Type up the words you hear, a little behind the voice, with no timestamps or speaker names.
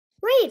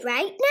Read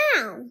right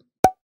now.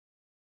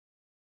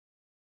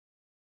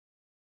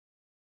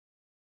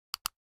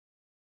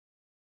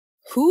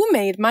 Who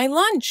Made My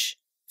Lunch?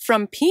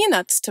 From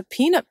Peanuts to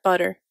Peanut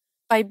Butter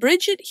by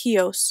Bridget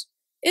Heos,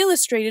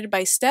 illustrated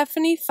by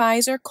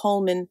Fizer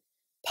Coleman,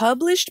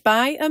 published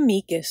by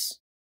Amicus.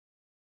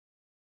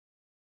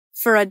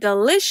 For a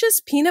delicious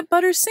peanut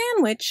butter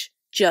sandwich,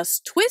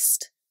 just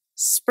twist,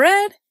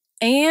 spread,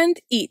 and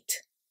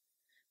eat.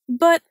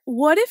 But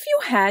what if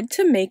you had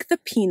to make the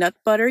peanut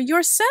butter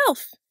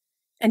yourself?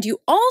 And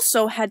you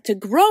also had to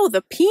grow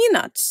the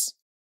peanuts?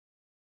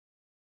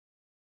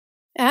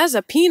 As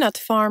a peanut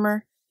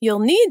farmer, you'll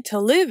need to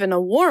live in a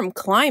warm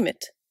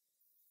climate.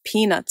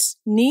 Peanuts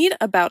need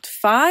about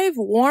 5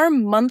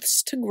 warm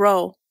months to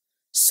grow,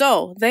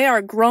 so they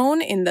are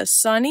grown in the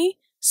sunny,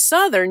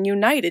 southern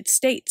United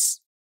States.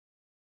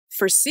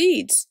 For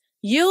seeds,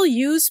 you'll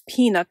use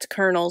peanut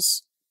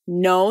kernels.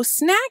 No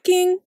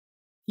snacking!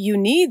 You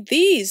need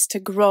these to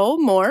grow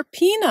more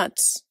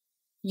peanuts.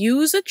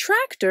 Use a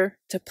tractor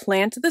to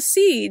plant the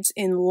seeds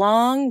in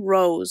long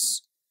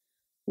rows.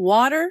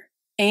 Water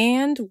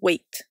and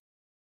wait.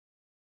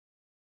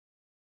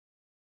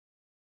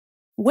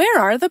 Where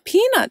are the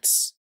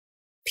peanuts?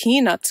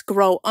 Peanuts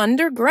grow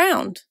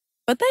underground,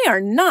 but they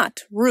are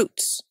not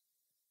roots.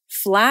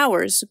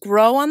 Flowers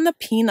grow on the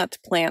peanut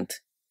plant.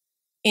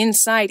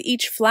 Inside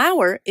each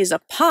flower is a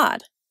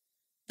pod.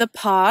 The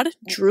pod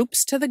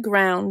droops to the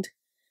ground.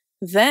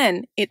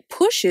 Then it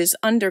pushes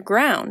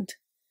underground.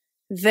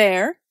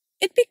 There,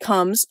 it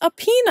becomes a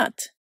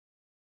peanut.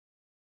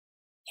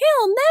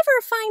 He'll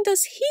never find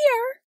us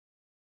here.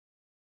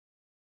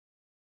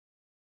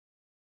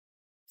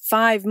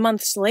 5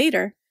 months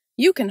later,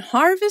 you can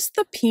harvest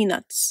the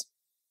peanuts.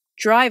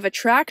 Drive a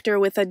tractor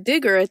with a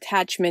digger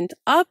attachment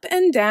up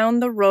and down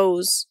the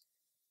rows.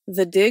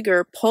 The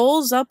digger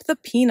pulls up the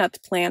peanut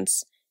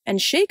plants and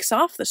shakes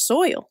off the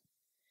soil.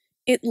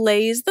 It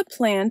lays the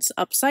plants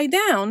upside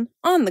down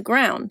on the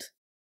ground.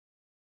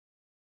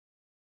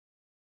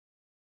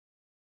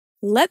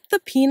 Let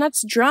the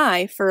peanuts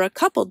dry for a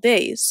couple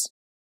days.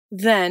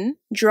 Then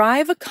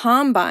drive a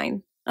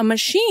combine, a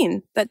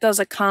machine that does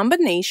a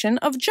combination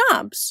of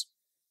jobs.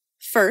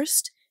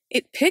 First,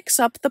 it picks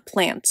up the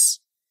plants.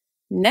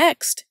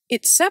 Next,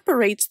 it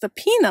separates the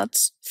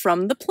peanuts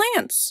from the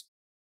plants.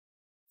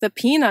 The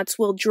peanuts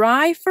will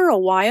dry for a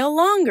while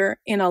longer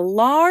in a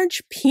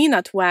large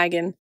peanut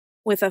wagon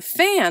with a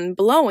fan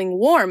blowing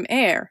warm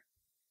air.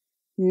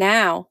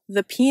 Now,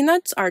 the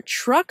peanuts are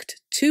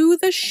trucked to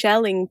the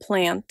shelling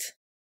plant.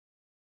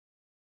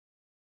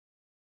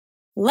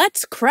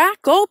 Let's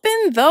crack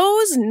open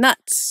those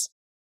nuts.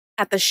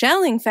 At the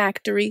shelling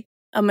factory,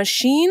 a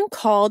machine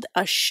called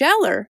a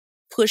sheller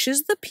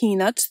pushes the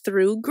peanuts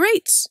through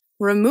grates,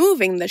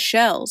 removing the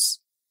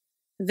shells.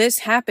 This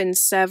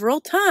happens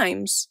several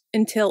times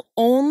until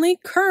only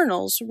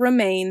kernels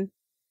remain.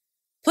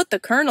 Put the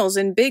kernels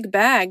in big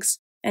bags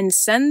and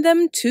send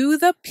them to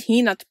the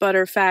peanut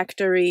butter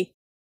factory.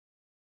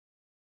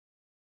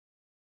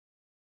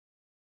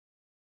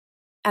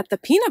 At the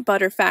peanut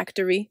butter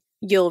factory,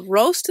 you'll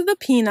roast the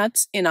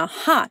peanuts in a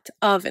hot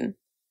oven.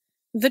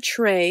 The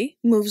tray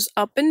moves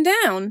up and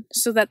down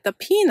so that the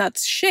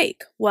peanuts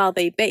shake while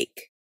they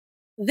bake.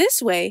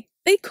 This way,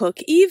 they cook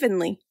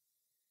evenly.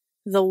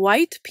 The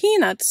white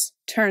peanuts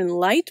turn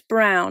light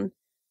brown,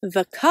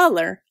 the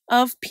color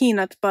of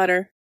peanut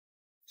butter.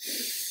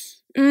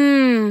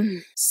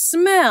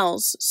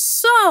 Smells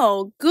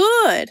so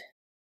good!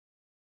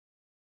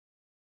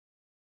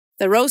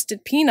 The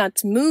roasted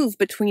peanuts move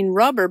between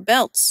rubber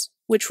belts,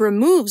 which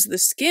removes the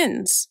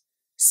skins.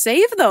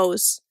 Save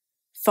those!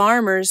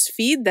 Farmers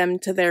feed them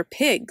to their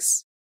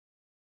pigs.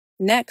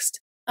 Next,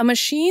 a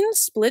machine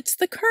splits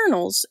the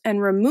kernels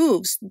and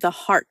removes the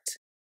heart.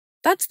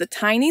 That's the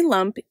tiny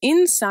lump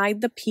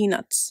inside the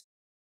peanuts.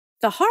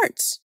 The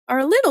hearts are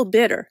a little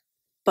bitter,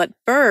 but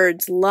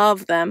birds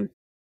love them.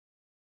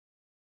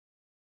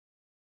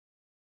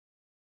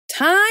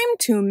 Time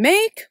to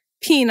make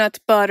peanut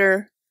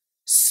butter.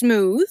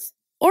 Smooth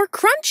or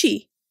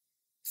crunchy?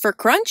 For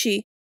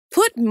crunchy,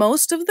 put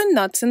most of the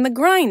nuts in the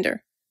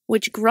grinder,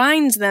 which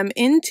grinds them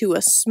into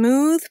a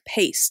smooth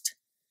paste.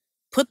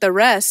 Put the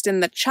rest in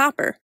the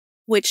chopper,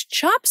 which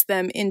chops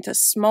them into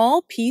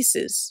small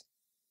pieces.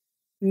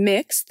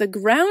 Mix the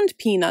ground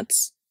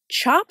peanuts,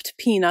 chopped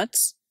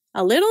peanuts,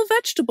 a little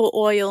vegetable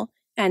oil,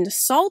 and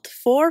salt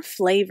for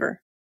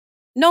flavor.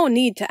 No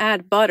need to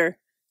add butter.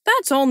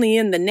 That's only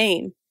in the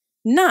name,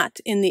 not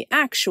in the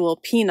actual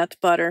peanut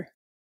butter.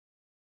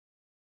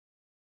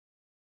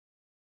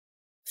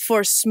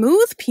 For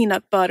smooth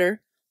peanut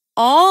butter,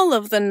 all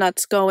of the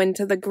nuts go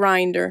into the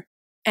grinder,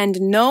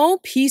 and no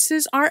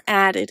pieces are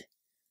added.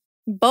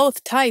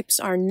 Both types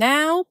are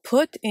now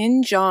put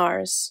in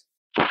jars.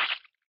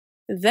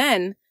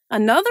 Then,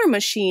 another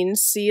machine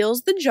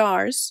seals the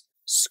jars,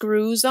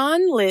 screws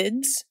on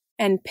lids,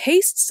 and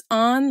pastes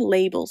on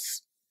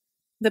labels.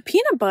 The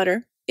peanut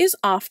butter is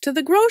off to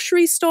the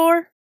grocery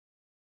store.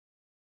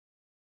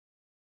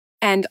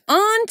 And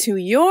on to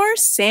your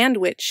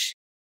sandwich.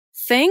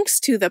 Thanks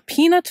to the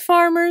peanut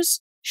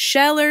farmers,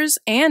 shellers,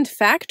 and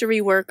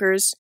factory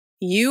workers,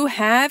 you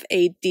have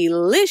a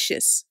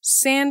delicious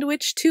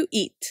sandwich to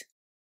eat.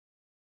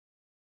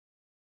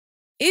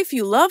 If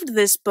you loved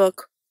this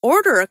book,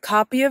 order a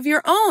copy of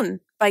your own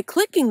by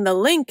clicking the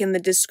link in the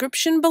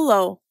description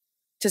below.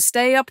 To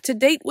stay up to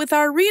date with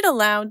our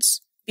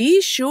read-alouds,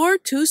 be sure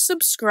to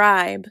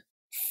subscribe.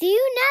 See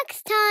you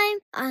next time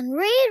on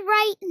Read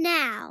Right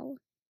Now.